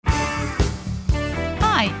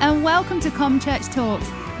Hi, and welcome to ComChurch Talks.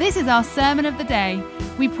 This is our sermon of the day.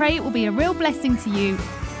 We pray it will be a real blessing to you.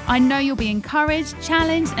 I know you'll be encouraged,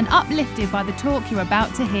 challenged, and uplifted by the talk you're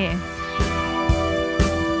about to hear.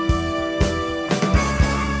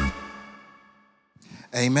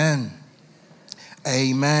 Amen.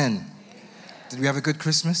 Amen. Did we have a good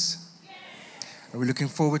Christmas? Are we looking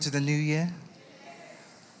forward to the new year?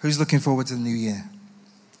 Who's looking forward to the new year?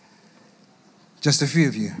 Just a few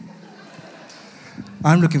of you.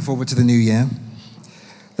 I'm looking forward to the new year,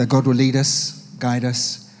 that God will lead us, guide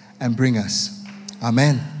us, and bring us.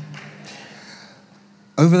 Amen.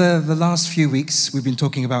 Over the last few weeks, we've been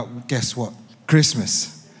talking about, guess what?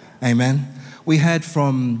 Christmas. Amen. We heard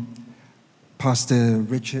from Pastor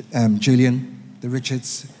Richard, Julian, the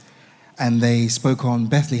Richards, and they spoke on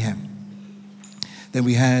Bethlehem. Then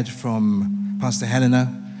we heard from Pastor Helena,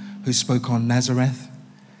 who spoke on Nazareth.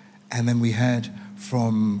 And then we heard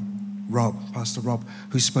from Pastor Rob,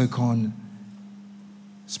 who spoke on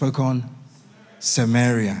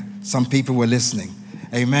Samaria. Some people were listening.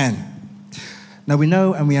 Amen. Now we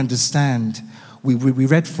know and we understand, we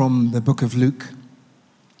read from the book of Luke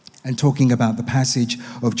and talking about the passage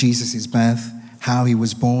of Jesus' birth, how he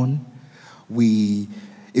was born.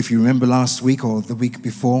 If you remember last week or the week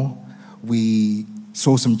before, we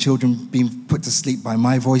saw some children being put to sleep by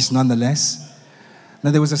my voice nonetheless. Now,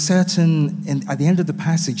 there was at the end of the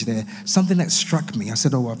passage there, something that struck me. I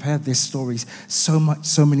said, I've heard this story so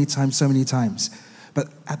many times. But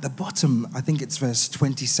at the bottom, I think it's verse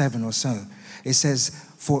 27 or so, it says,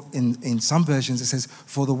 in some versions, it says,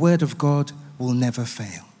 for the word of God will never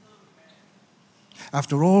fail.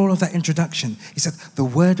 After all of that introduction, he said, the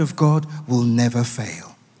word of God will never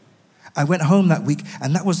fail. I went home that week,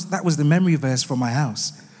 and that was the memory verse for my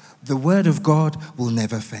house. The word of God will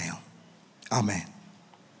never fail. Amen.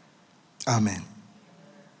 Amen.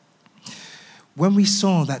 When we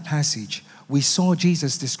saw that passage, we saw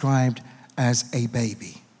Jesus described as a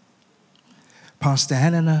baby. Pastor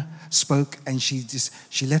Helena spoke, and she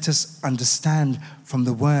let us understand from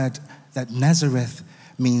the word that Nazareth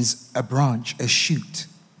means a branch, a shoot.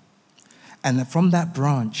 And that from that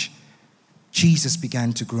branch, Jesus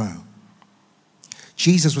began to grow.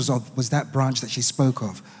 Jesus was that branch that she spoke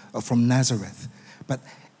of from Nazareth. But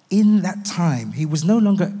in that time, he was no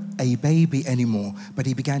longer a baby anymore, but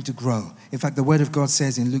he began to grow. In fact, the word of God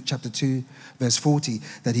says in Luke chapter 2, verse 40,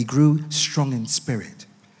 that he grew strong in spirit.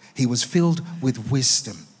 He was filled with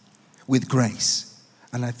wisdom, with grace.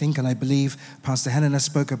 And I think and I believe Pastor Helena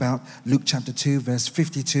spoke about Luke chapter 2, verse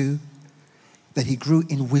 52, that he grew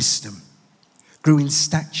in wisdom, grew in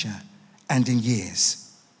stature, and in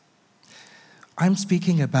years. I'm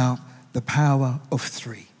speaking about the power of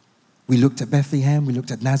three. We looked at Bethlehem, we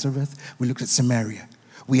looked at Nazareth, we looked at Samaria.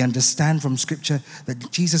 We understand from Scripture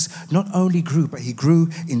that Jesus not only grew, but he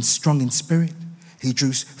grew strong in spirit. He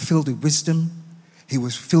grew filled with wisdom. He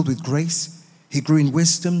was filled with grace. He grew in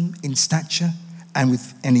wisdom, in stature, and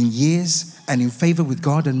in years, and in favor with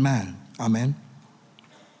God and man. Amen.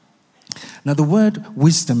 Now, the word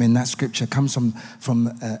wisdom in that Scripture comes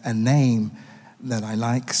from a name that I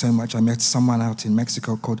like so much. I met someone out in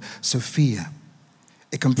Mexico called Sophia.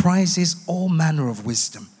 It comprises all manner of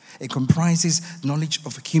wisdom. It comprises knowledge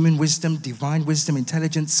of human wisdom, divine wisdom,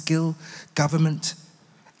 intelligence, skill, government,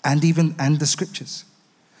 and the Scriptures.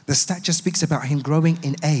 The stature speaks about him growing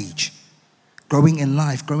in age, growing in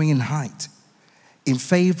life, growing in height, in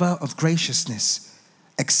favor of graciousness,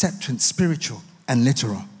 acceptance, spiritual and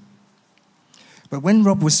literal. But when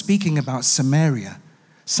Rob was speaking about Samaria,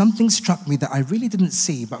 something struck me that I really didn't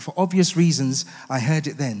see, but for obvious reasons, I heard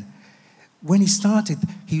it then. When he started,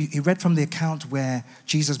 he read from the account where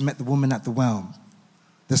Jesus met the woman at the well,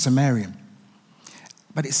 the Samaritan.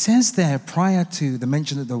 But it says there, prior to the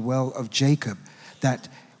mention of the well of Jacob, that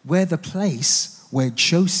where the place where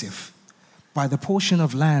Joseph, by the portion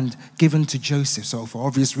of land given to Joseph, so for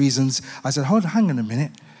obvious reasons, I said, hang on a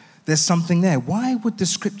minute, there's something there. Why would the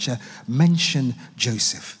Scripture mention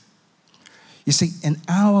Joseph? You see, in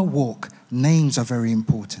our walk, names are very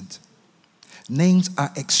important. Names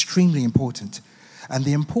are extremely important, and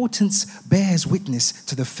the importance bears witness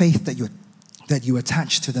to the faith that you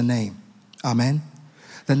attach to the name. Amen.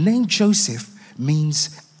 The name Joseph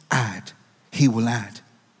means add. He will add.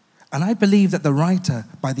 And I believe that the writer,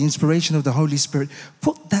 by the inspiration of the Holy Spirit,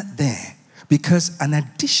 put that there because an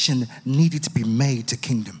addition needed to be made to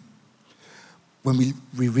kingdom. When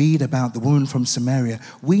we read about the woman from Samaria,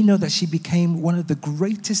 we know that she became one of the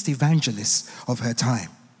greatest evangelists of her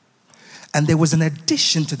time. And there was an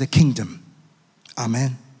addition to the kingdom.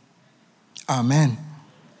 Amen. Amen.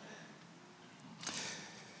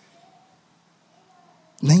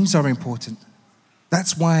 Names are important.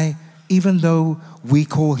 That's why even though we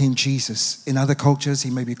call him Jesus, in other cultures he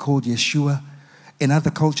may be called Yeshua. In other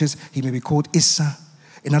cultures he may be called Issa.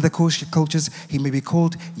 In other cultures he may be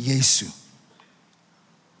called Yesu.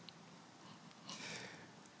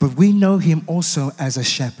 But we know him also as a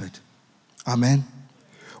shepherd. Amen.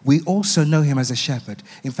 We also know him as a shepherd.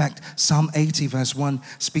 In fact, Psalm 80 verse 1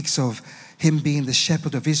 speaks of him being the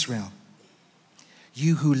shepherd of Israel.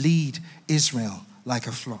 You who lead Israel like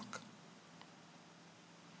a flock.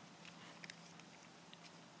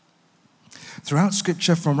 Throughout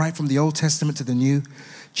Scripture, right from the Old Testament to the New,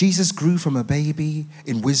 Jesus grew from a baby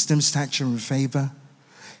in wisdom, stature, and favor.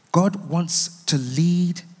 God wants to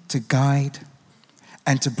lead, to guide,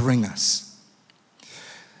 and to bring us.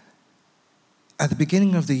 At the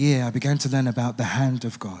beginning of the year, I began to learn about the hand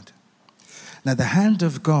of God. Now, the hand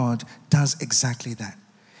of God does exactly that.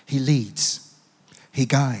 He leads, he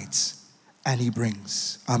guides, and he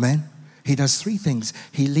brings. Amen? He does three things.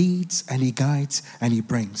 He leads, and he guides, and he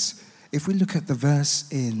brings. If we look at the verse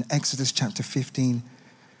in Exodus chapter 15,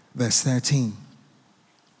 verse 13,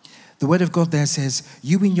 the word of God there says,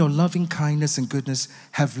 you in your loving kindness and goodness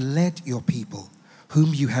have led your people,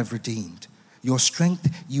 whom you have redeemed. Your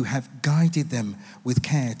strength, you have guided them with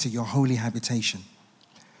care to your holy habitation.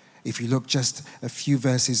 If you look just a few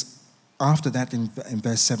verses after that in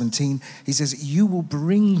verse 17, he says, you will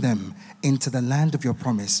bring them into the land of your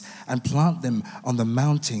promise and plant them on the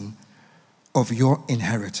mountain of your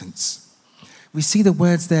inheritance. We see the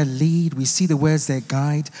words there lead, we see the words there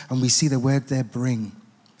guide, and we see the word there bring.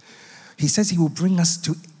 He says he will bring us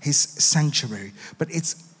to his sanctuary, but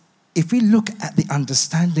if we look at the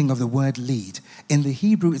understanding of the word lead, in the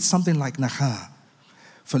Hebrew, it's something like naha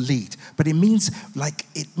for lead. But it means,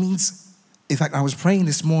 in fact, I was praying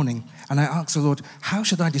this morning and I asked the Lord, how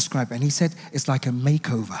should I describe it? And he said, it's like a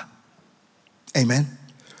makeover. Amen.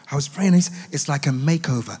 I was praying, it's like a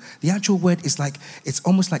makeover. The actual word is it's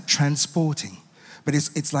almost like transporting, but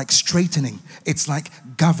it's like straightening. It's like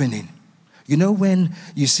governing. You know when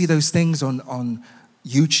you see those things on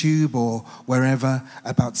YouTube or wherever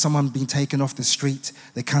about someone being taken off the street,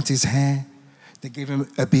 they cut his hair, they give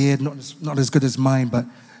him a beard, not as good as mine, but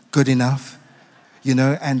good enough,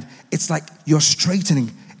 and it's like you're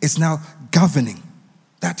straightening, it's now governing.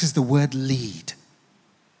 That is the word lead.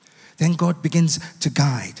 Then God begins to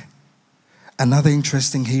guide. Another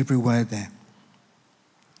interesting Hebrew word there.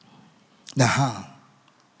 Naha.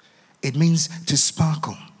 It means to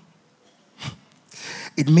sparkle.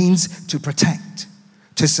 It means to protect,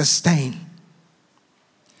 to sustain.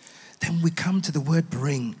 Then we come to the word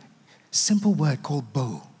bring, simple word called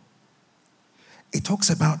bo. It talks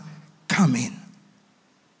about come in.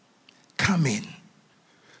 Come in.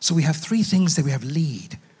 So we have three things that we have: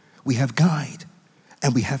 lead, we have guide,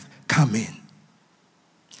 and we have come in.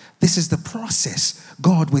 This is the process,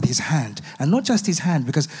 God with his hand. And not just his hand,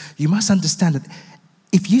 because you must understand that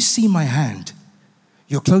if you see my hand,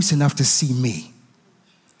 you're close enough to see me.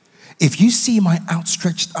 If you see my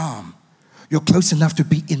outstretched arm, you're close enough to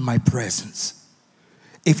be in my presence.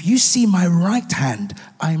 If you see my right hand,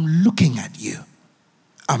 I'm looking at you.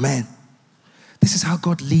 Amen. This is how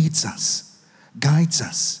God leads us, guides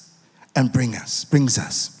us, and brings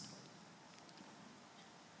us.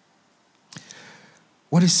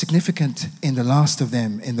 What is significant in the last of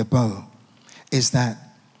them, in the bow, is that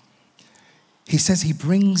he says he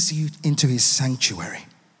brings you into his sanctuary.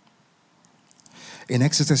 In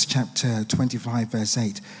Exodus chapter 25, verse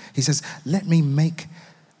 8, he says, let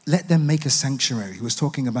them make a sanctuary. He was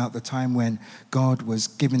talking about the time when God was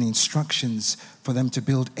giving instructions for them to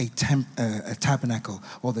build a tabernacle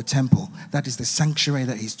or the temple. That is the sanctuary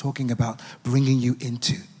that he's talking about bringing you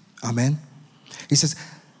into. Amen. He says,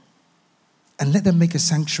 and let them make a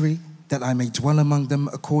sanctuary that I may dwell among them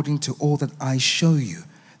according to all that I show you.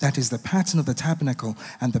 That is the pattern of the tabernacle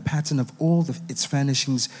and the pattern of all its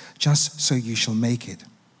furnishings, just so you shall make it.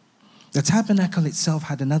 The tabernacle itself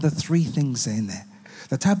had another three things in there.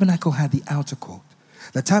 The tabernacle had the outer court.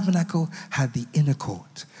 The tabernacle had the inner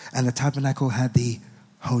court. And the tabernacle had the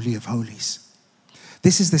Holy of Holies.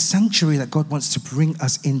 This is the sanctuary that God wants to bring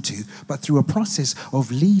us into, but through a process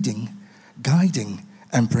of leading, guiding,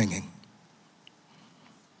 and bringing.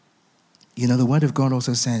 The Word of God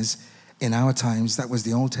also says, in our times, that was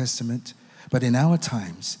the Old Testament, but in our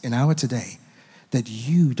times, in our today, that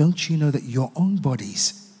don't you know that your own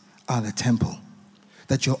bodies are the temple?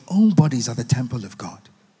 That your own bodies are the temple of God.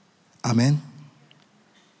 Amen.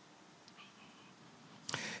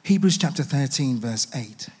 Hebrews chapter 13, verse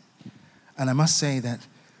 8. And I must say that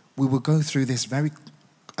we will go through this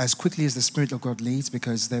as quickly as the Spirit of God leads,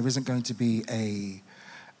 because there isn't going to be a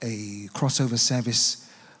crossover service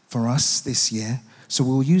for us this year. So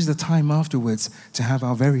we'll use the time afterwards to have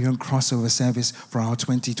our very own crossover service for our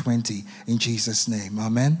 2020 in Jesus' name.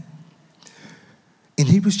 Amen. In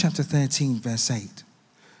Hebrews chapter 13, verse 8,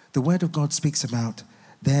 the word of God speaks about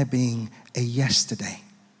there being a yesterday,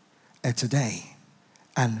 a today,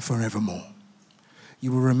 and forevermore.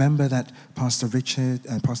 You will remember that Pastor Richard,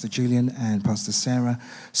 Pastor Julian, and Pastor Sarah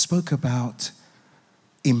spoke about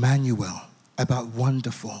Emmanuel, about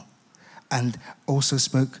wonderful, and also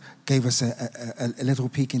gave us a little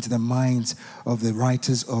peek into the minds of the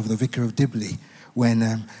writers of the Vicar of Dibley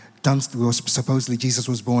when supposedly Jesus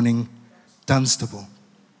was born in Dunstable.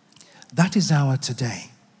 That is our today.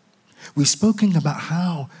 We've spoken about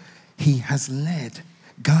how he has led,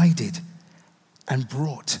 guided, and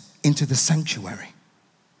brought into the sanctuary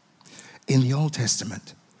in the Old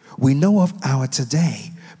Testament. We know of our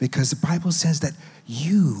today because the Bible says that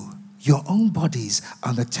your own bodies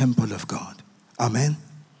are the temple of God. Amen.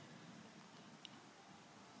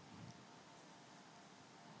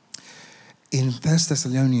 In 1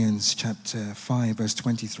 Thessalonians chapter 5, verse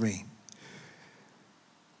 23,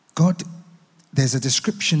 there's a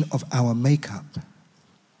description of our makeup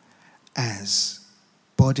as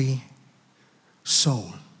body,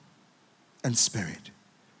 soul, and spirit.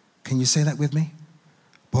 Can you say that with me?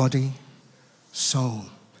 Body, soul,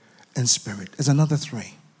 and spirit. There's another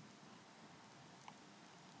three.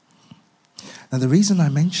 Now, the reason I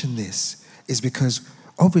mention this is because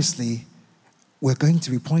obviously we're going to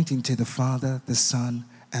be pointing to the Father, the Son,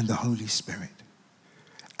 and the Holy Spirit.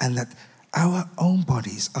 And that our own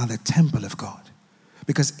bodies are the temple of God.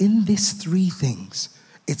 Because in these three things,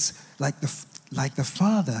 it's like the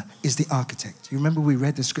Father is the architect. You remember we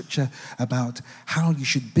read the scripture about how you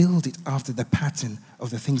should build it after the pattern of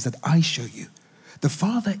the things that I show you. The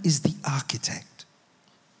Father is the architect.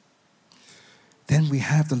 Then we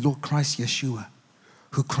have the Lord Christ Yeshua,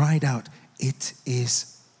 who cried out, "It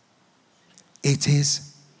is." It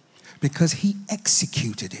is, because he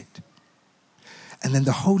executed it. And then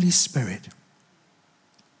the Holy Spirit,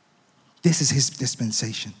 this is his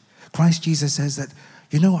dispensation. Christ Jesus says that,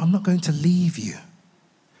 I'm not going to leave you,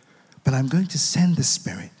 but I'm going to send the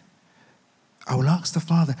Spirit. I will ask the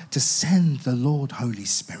Father to send the Lord Holy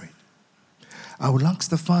Spirit. I will ask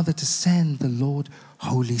the Father to send the Lord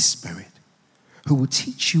Holy Spirit, who will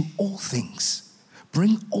teach you all things,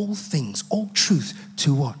 bring all things, all truth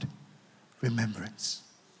to what? Remembrance.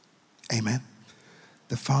 Amen.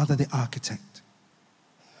 The Father, the architect.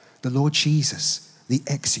 The Lord Jesus, the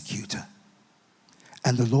executor.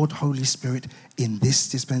 And the Lord Holy Spirit in this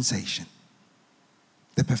dispensation,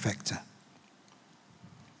 the perfecter.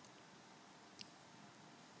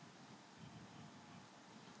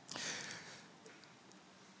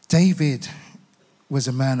 David was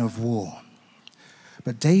a man of war,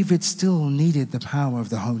 but David still needed the power of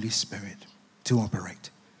the Holy Spirit to operate.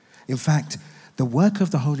 In fact, the work of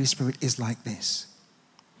the Holy Spirit is like this.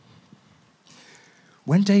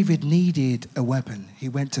 When David needed a weapon, he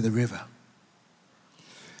went to the river.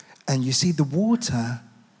 And you see, the water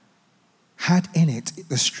had in it,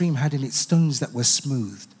 the stream had in it stones that were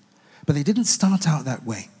smoothed. But they didn't start out that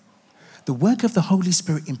way. The work of the Holy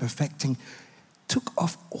Spirit in perfecting took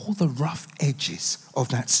off all the rough edges of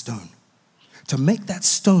that stone to make that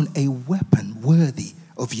stone a weapon worthy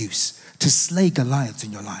of use to slay Goliath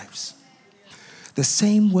in your lives. The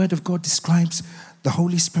same word of God describes the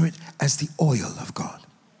Holy Spirit as the oil of God.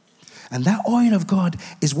 And that oil of God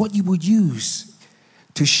is what you would use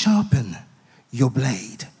to sharpen your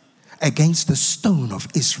blade against the stone of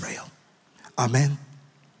Israel. Amen.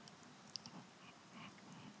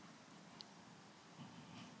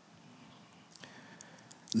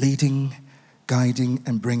 Leading, guiding,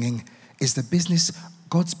 and bringing is the business,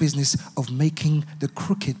 God's business of making the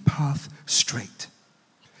crooked path straight.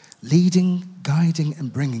 Leading, guiding,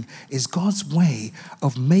 and bringing is God's way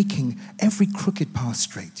of making every crooked path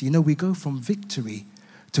straight. We go from victory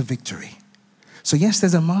to victory. So yes,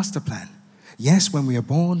 there's a master plan. Yes, when we are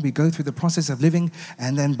born, we go through the process of living,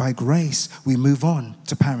 and then by grace, we move on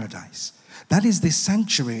to paradise. That is this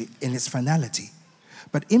sanctuary in its finality.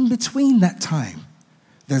 But in between that time,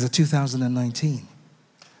 there's a 2019.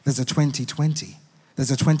 There's a 2020.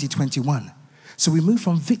 There's a 2021. So we move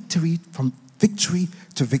from victory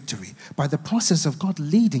to victory by the process of God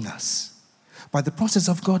leading us, by the process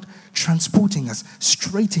of God transporting us,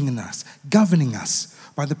 straightening us, governing us,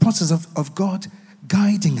 by the process of God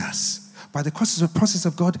guiding us, by the process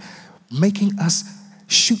of God making us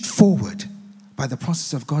shoot forward, by the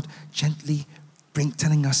process of God gently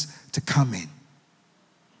telling us to come in.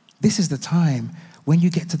 This is the time when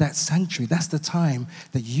you get to that sanctuary. That's the time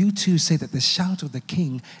that you too say that the shout of the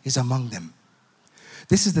King is among them.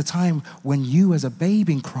 This is the time when you as a babe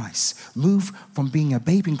in Christ move from being a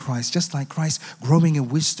babe in Christ, just like Christ, growing in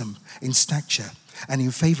wisdom, in stature, and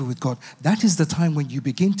in favor with God. That is the time when you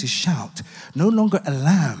begin to shout, no longer a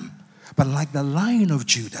lamb, but like the Lion of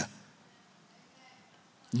Judah.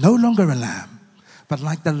 No longer a lamb, but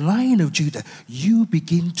like the Lion of Judah, you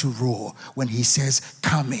begin to roar when he says,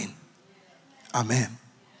 come in. Amen.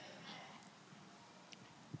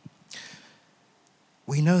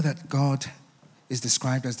 We know that God is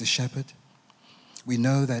described as the shepherd. We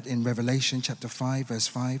know that in Revelation chapter 5, verse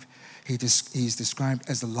 5, he is described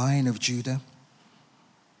as the Lion of Judah.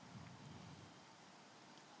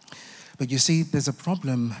 But you see, there's a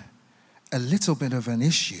problem, a little bit of an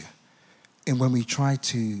issue in when we try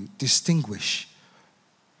to distinguish,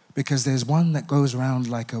 because there's one that goes around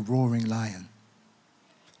like a roaring lion.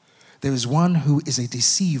 There is one who is a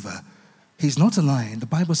deceiver. He's not a lion. The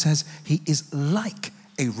Bible says he is like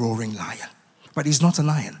a roaring lion, but he's not a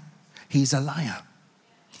lion. He's a liar.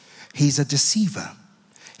 He's a deceiver.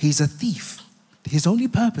 He's a thief. His only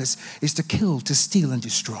purpose is to kill, to steal, and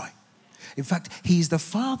destroy. In fact, he is the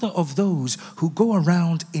father of those who go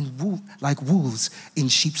around like wolves in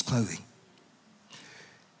sheep's clothing.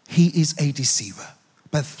 He is a deceiver.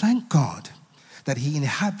 But thank God that he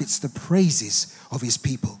inhabits the praises of his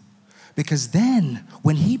people. Because then,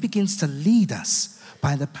 when he begins to lead us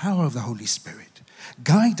by the power of the Holy Spirit,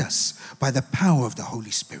 guide us by the power of the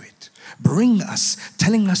Holy Spirit, bring us,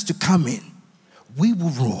 telling us to come in, we will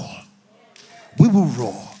roar. We will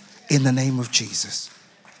roar in the name of Jesus.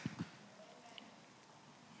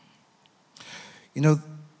 You know,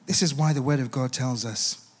 this is why the Word of God tells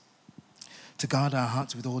us to guard our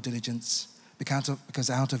hearts with all diligence, because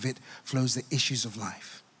out of it flows the issues of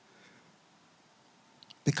life.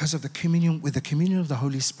 Because of the communion of the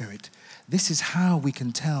Holy Spirit, this is how we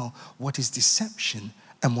can tell what is deception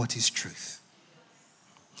and what is truth.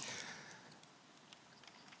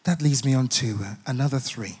 That leads me on to another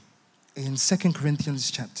 3. In 2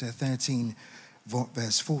 Corinthians chapter 13,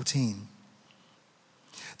 verse 14,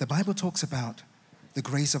 the Bible talks about the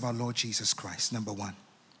grace of our Lord Jesus Christ, number 1.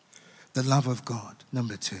 The love of God,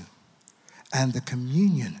 number 2. And the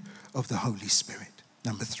communion of the Holy Spirit,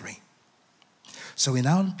 number 3. So in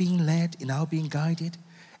our being led, in our being guided,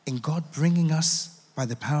 in God bringing us by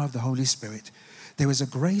the power of the Holy Spirit, there is a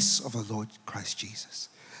grace of our Lord Christ Jesus.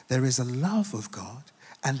 There is a love of God,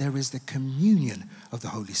 and there is the communion of the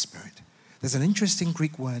Holy Spirit. There's an interesting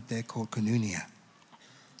Greek word there called koinonia.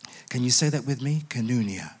 Can you say that with me?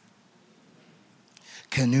 Koinonia.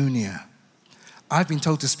 Koinonia. I've been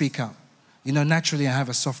told to speak up. You know, naturally I have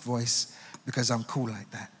a soft voice because I'm cool like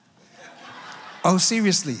that. Oh,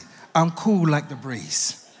 seriously, I'm cool like the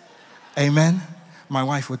breeze. Amen? My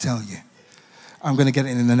wife will tell you. I'm going to get it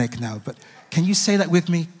in the neck now, but can you say that with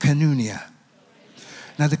me? Koinonia.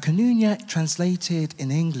 Now, the koinonia translated in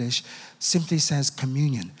English simply says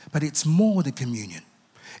communion, but it's more than communion.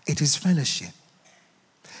 It is fellowship.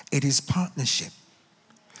 It is partnership.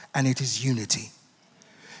 And it is unity.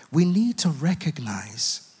 We need to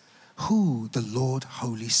recognize who the Lord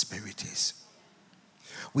Holy Spirit is.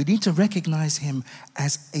 We need to recognize him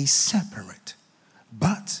as a separate,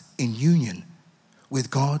 but in union with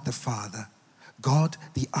God the Father, God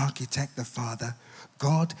the architect, the Father,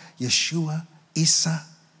 God, Yeshua, Isa,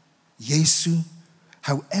 Yesu,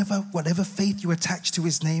 however, whatever faith you attach to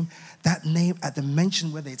his name, that name at the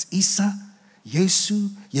mention, whether it's Isa, Yesu,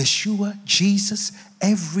 Yeshua, Jesus,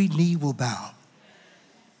 every knee will bow.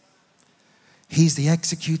 He's the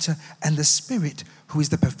executor, and the Spirit who is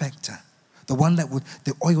the perfecter, the one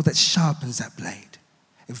the oil that sharpens that blade.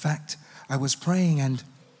 In fact, I was praying and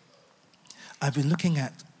I've been looking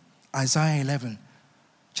at Isaiah 11,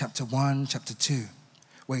 chapter 1, chapter 2,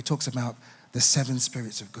 where he talks about the 7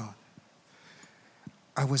 spirits of God.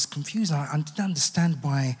 I was confused. I didn't understand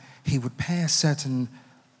why he would pair certain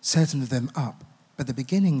of them up. But the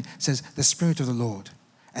beginning says the Spirit of the Lord,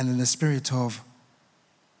 and then the Spirit of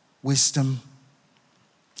wisdom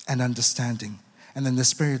and understanding, and then the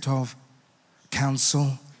Spirit of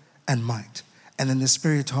counsel and might, and then the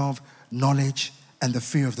Spirit of knowledge and the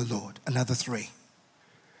fear of the Lord, another 3.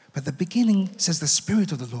 But the beginning says the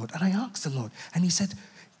Spirit of the Lord. And I asked the Lord, and he said,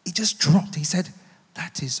 he just dropped. He said,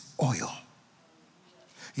 that is oil.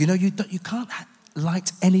 You know, you can't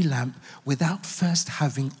light any lamp without first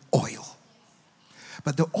having oil.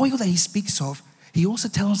 But the oil that he speaks of, he also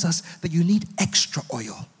tells us that you need extra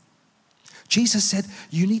oil. Jesus said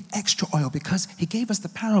you need extra oil because he gave us the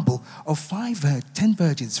parable of 10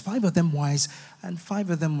 virgins, 5 of them wise and 5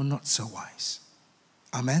 of them were not so wise.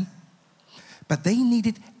 Amen? But they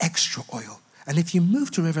needed extra oil. And if you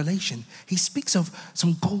move to Revelation, he speaks of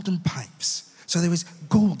some golden pipes. So there is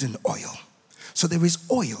golden oil. So there is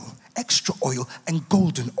oil, extra oil, and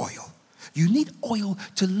golden oil. You need oil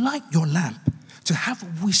to light your lamp, to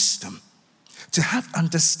have wisdom, to have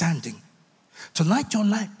understanding, to light your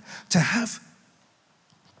lamp, to have,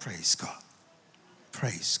 praise God,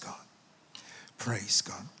 praise God, praise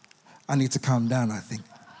God. I need to calm down, I think.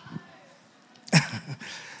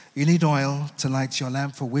 You need oil to light your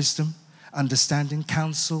lamp for wisdom, understanding,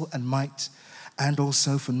 counsel, and might, and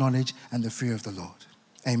also for knowledge and the fear of the Lord.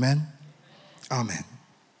 Amen? Amen.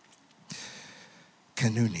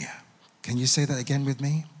 Koinonia. Can you say that again with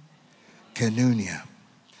me? Koinonia.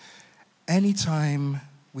 Anytime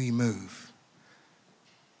we move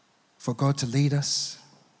for God to lead us,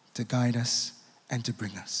 to guide us, and to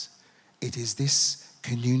bring us, it is this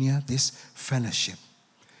koinonia, this fellowship.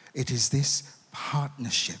 It is this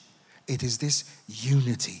partnership. It is this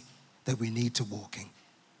unity that we need to walk in.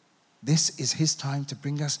 This is his time to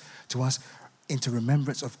bring us to us into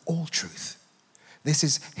remembrance of all truth. This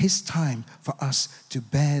is his time for us to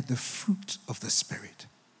bear the fruit of the Spirit.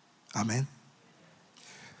 Amen.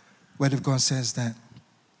 Word of God says that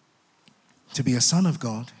to be a son of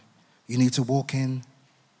God, you need to walk in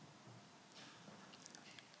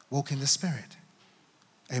the Spirit.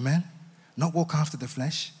 Amen. Not walk after the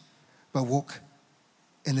flesh, but walk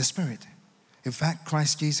in the Spirit. In fact,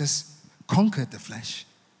 Christ Jesus conquered the flesh,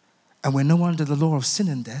 and we're no longer under the law of sin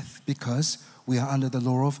and death because we are under the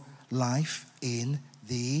law of life in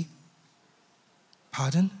the,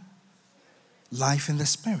 life in the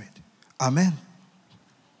Spirit. Amen.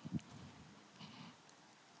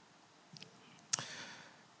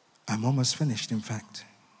 I'm almost finished, in fact.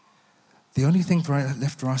 The only thing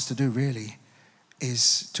left for us to do really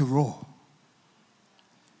is to roar.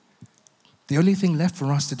 The only thing left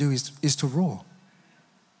for us to do is to roar.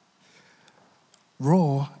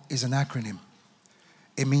 Roar is an acronym.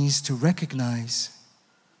 It means to recognize,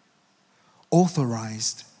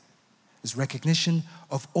 authorized, is recognition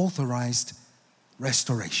of authorized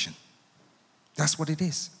restoration. That's what it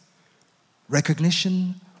is.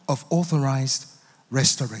 Recognition of authorized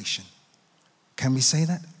restoration. Can we say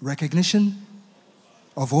that? Recognition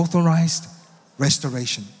of authorized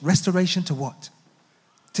restoration. Restoration to what?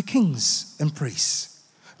 To kings and priests.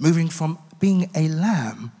 Moving from being a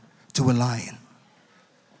lamb to a lion.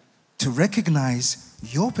 To recognize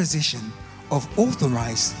your position of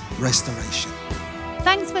authorized restoration.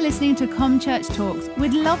 Thanks for listening to Church Talks.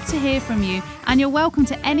 We'd love to hear from you, and you're welcome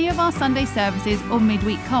to any of our Sunday services or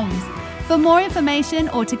midweek comms. For more information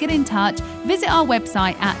or to get in touch, visit our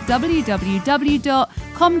website at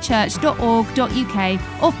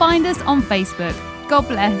www.comchurch.org.uk or find us on Facebook. God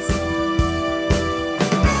bless.